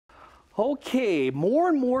Okay, more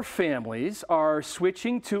and more families are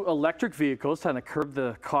switching to electric vehicles, trying to curb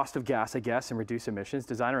the cost of gas, I guess, and reduce emissions.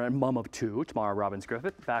 Designer and mom of two, Tamara Robbins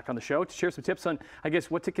Griffith, back on the show to share some tips on, I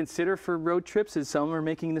guess, what to consider for road trips as some are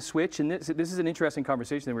making the switch. And this is an interesting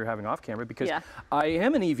conversation that we were having off camera because I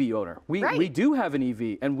am an EV owner. We do have an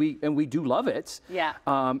EV, and we do love it. Yeah.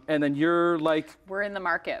 And then you're like, we're in the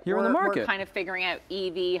market. You're in the market. We're kind of figuring out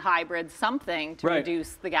EV, hybrid, something to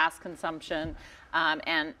reduce the gas consumption.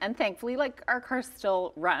 And thankfully, like, our car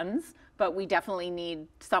still runs, but we definitely need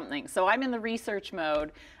something. So I'm in the research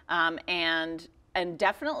mode, and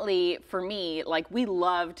definitely for me, like, we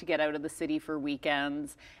love to get out of the city for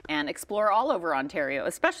weekends and explore all over Ontario,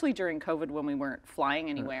 especially during COVID when we weren't flying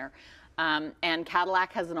anywhere. And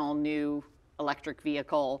Cadillac has an all-new electric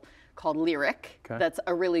vehicle called Lyric. That's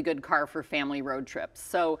a really good car for family road trips.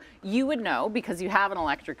 So you would know because you have an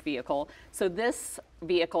electric vehicle. So this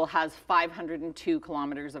vehicle has 502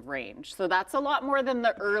 kilometers of range. So that's a lot more than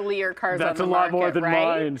the earlier cars on the market, That's a lot more than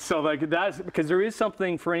right? mine. So like that's because there is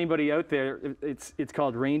something for anybody out there. It's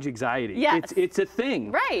called range anxiety. Yes. It's a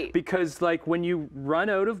thing. Right. Because like when you run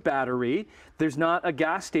out of battery, there's not a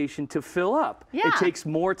gas station to fill up. Yeah. It takes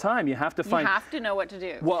more time. You have to find. You have to know what to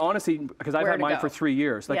do. Well, honestly, because I've had mine for 3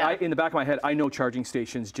 years. Like in the back of my head, I know charging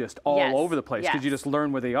stations just all over the place because you just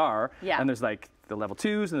learn where they are. Yeah. And there's like the level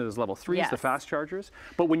 2s and there's level 3s, the fast chargers.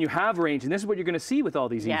 But when you have range, and this is what you're going to see with all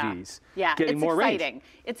these EVs, getting more range.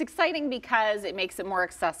 It's exciting because it makes it more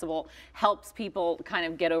accessible, helps people kind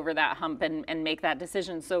of get over that hump and make that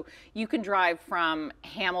decision. So you can drive from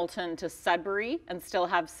Hamilton to Sudbury and still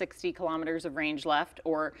have 60 kilometers of range left,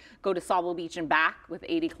 or go to Sauble Beach and back with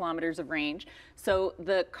 80 kilometers of range. So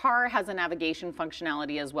the car has a navigation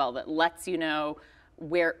functionality as well that lets you know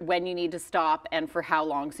when you need to stop and for how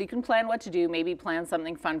long. So you can plan what to do, maybe plan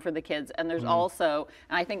something fun for the kids. And there's also,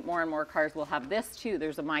 and I think more and more cars will have this too,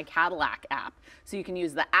 there's a My Cadillac app. So you can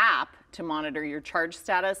use the app to monitor your charge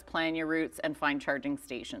status, plan your routes, and find charging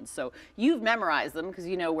stations. So you've memorized them because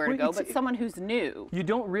you know where to go, but someone who's new. You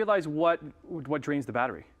don't realize what drains the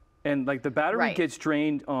battery. And like the battery gets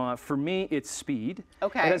drained, for me, it's speed.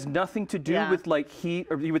 Okay. It has nothing to do with like heat,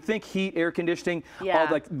 or you would think heat, air conditioning, all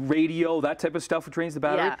like radio, that type of stuff drains the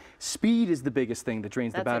battery. Yeah. Speed is the biggest thing that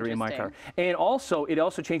drains the battery in my car. And also, it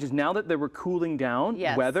also changes now that they were cooling down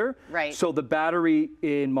weather. Right. So the battery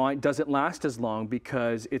in mine doesn't last as long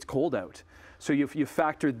because it's cold out. So you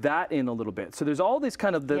factor that in a little bit. So there's all this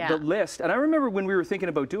kind of the list. And I remember when we were thinking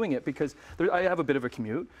about doing it because I have a bit of a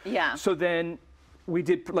commute. Yeah. So then we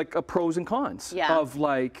did like a pros and cons of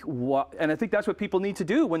like what, and I think that's what people need to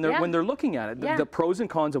do when they're looking at it. The pros and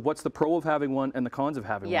cons of what's the pro of having one and the cons of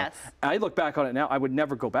having one. I look back on it now, I would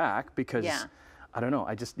never go back because I don't know,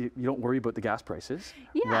 you don't worry about the gas prices.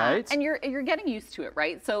 Right? And you're getting used to it,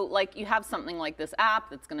 right? So like you have something like this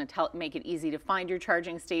app that's going to make it easy to find your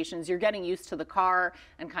charging stations. You're getting used to the car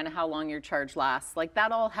and kind of how long your charge lasts. Like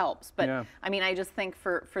that all helps. But I mean, I just think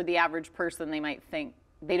for the average person, they might think,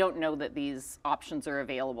 they don't know that these options are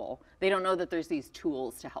available. They don't know that there's these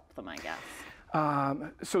tools to help them, I guess.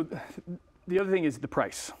 So the other thing is the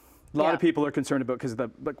price. A lot of people are concerned about because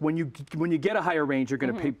like when you get a higher range, you're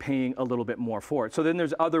going to be paying a little bit more for it. So then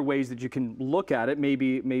there's other ways that you can look at it.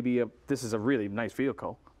 Maybe this is a really nice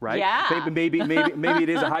vehicle, right? Yeah. Maybe it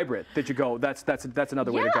is a hybrid that you go. That's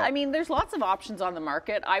another way to go. Yeah, I mean, there's lots of options on the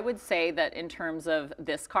market. I would say that in terms of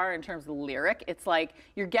this car, in terms of the Lyric, it's like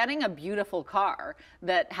you're getting a beautiful car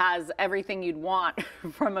that has everything you'd want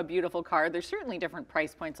from a beautiful car. There's certainly different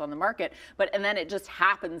price points on the market, and then it just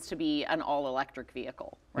happens to be an all-electric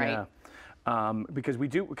vehicle, right? Yeah. Because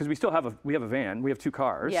we still have a van, we have 2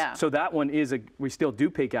 cars. Yeah. So that one we still do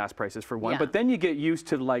pay gas prices for one, but then you get used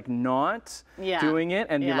to like not doing it,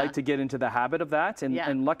 and you like to get into the habit of that.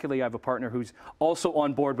 And luckily I have a partner who's also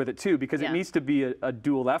on board with it too, because it needs to be a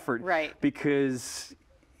dual effort. Right. Because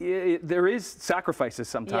there is sacrifices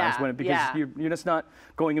sometimes because you're just not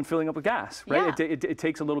going and filling up with gas, right? Yeah. It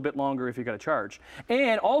takes a little bit longer if you got to charge,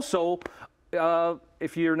 and also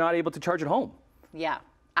if you're not able to charge at home. Yeah.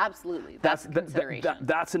 Absolutely, that's a consideration.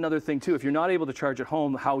 That's another thing too. If you're not able to charge at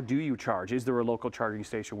home, how do you charge? Is there a local charging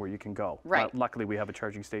station where you can go? Right. Luckily, we have a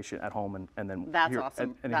charging station at home, and then that's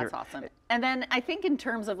awesome. That's awesome. And then I think in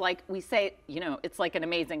terms of like we say, you know, it's like an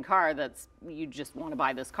amazing car you just want to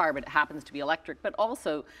buy this car, but it happens to be electric. But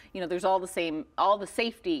also, you know, there's all the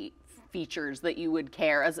safety features that you would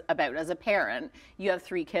care about as a parent. You have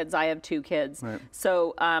 3 kids. I have 2 kids. Right.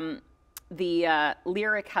 So. the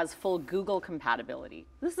Lyric has full Google compatibility.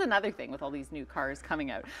 This is another thing with all these new cars coming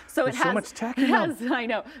out. So There's it has so much tech now. I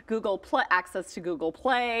know, access to Google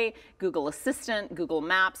Play, Google Assistant, Google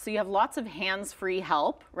Maps. So you have lots of hands-free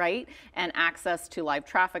help, right? And access to live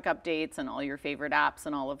traffic updates and all your favorite apps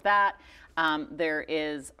and all of that. There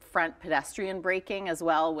is front pedestrian braking as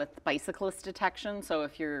well with bicyclist detection. So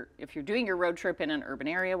if you're doing your road trip in an urban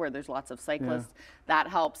area where there's lots of cyclists, that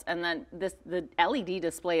helps. And then the LED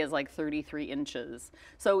display is like 33 inches.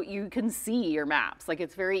 So you can see your maps. Like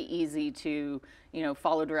it's very easy to,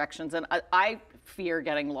 follow directions. And I fear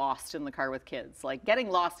getting lost in the car with kids. Like getting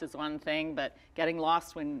lost is one thing, but getting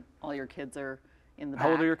lost when all your kids are in the back.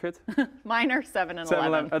 How old are your kids? Mine are 7 and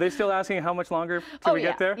 11. Are they still asking how much longer till we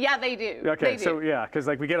get there? Yeah, they do. Okay, so yeah, because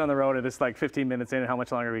like we get on the road and it's like 15 minutes in, and how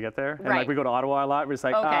much longer we get there? And like we go to Ottawa a lot, we're just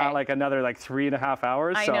like, like another like 3.5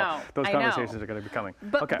 hours. I know. Those conversations are going to be coming.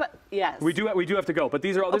 But yes. We do have to go. But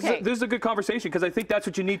these are all, this is a good conversation, because I think that's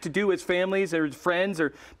what you need to do as families or friends,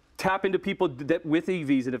 or tap into people with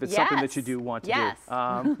EVs, and if it's something that you do want to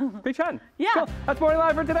do. Great chatting. Yeah. Cool. That's Morning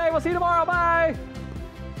Live for today. We'll see you tomorrow. Bye.